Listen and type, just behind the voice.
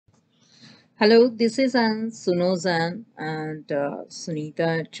Hello, this is Sunozan and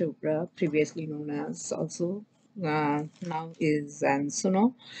Sunita Chopra, previously known as also now is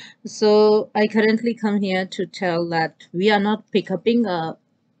Suno. So I currently come here to tell that we are not picking up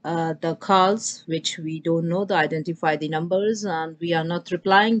the calls which we don't know to identify the numbers, and we are not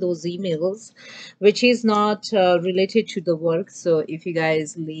replying those emails which is not related to the work. So if you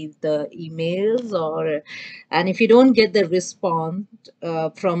guys leave the emails and if you don't get the response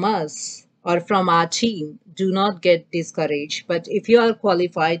from us or from our team, do not get discouraged. But if you are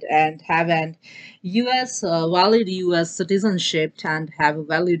qualified and have an valid US citizenship and have a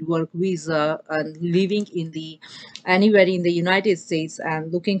valid work visa and living in the anywhere in the United States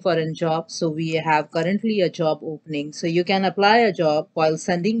and looking for a job, so we have currently a job opening. So you can apply a job while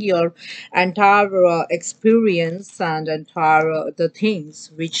sending your entire experience and entire the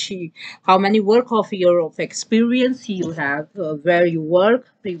things how many work of year of experience you have, where you work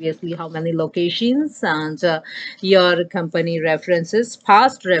previously, how many locations, and your company references,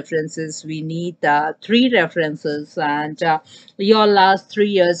 past references. We need three references and your last 3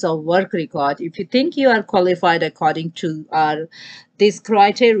 years of work record. If you think you are qualified according to our this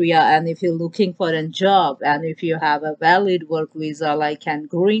criteria, and if you're looking for a job and if you have a valid work visa like an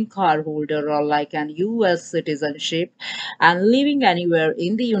green card holder or like an US citizenship and living anywhere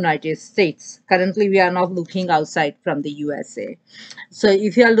in the United States, currently we are not looking outside from the USA. So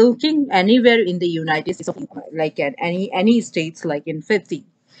if you are looking anywhere in the United States, like at any states like in 50,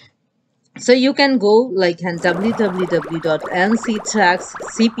 so you can go like at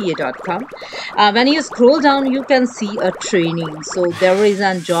www.nctaxcpa.com. When you scroll down, you can see a training. So there is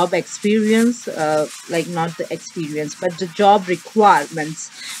a job experience, like not the experience, but the job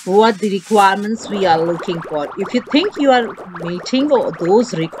requirements. What the requirements we are looking for. If you think you are meeting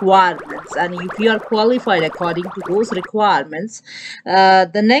those requirements and if you are qualified according to those requirements,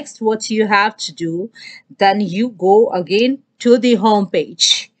 the next what you have to do, then you go again to the home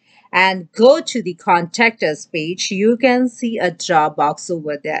page and go to the contact us page. You can see a drop box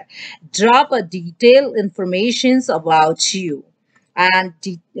over there. Drop a detailed informations about you and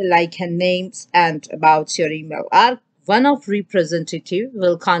like names and about your email. Our one of representative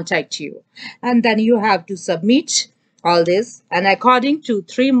will contact you, and then you have to submit all this. And according to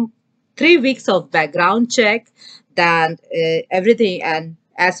three weeks of background check, then everything and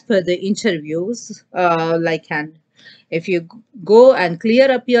as per the interviews, if you go and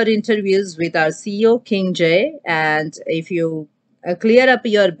clear up your interviews with our CEO King J, and if you clear up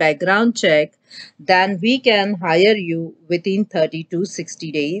your background check, then we can hire you within 30 to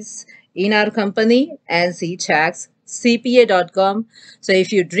 60 days in our company nctaxcpa.com. So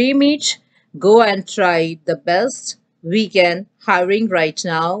if you dream it, go and try the best. We can hiring right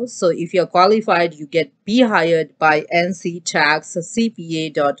now. So if you're qualified, you get be hired by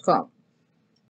nctaxcpa.com.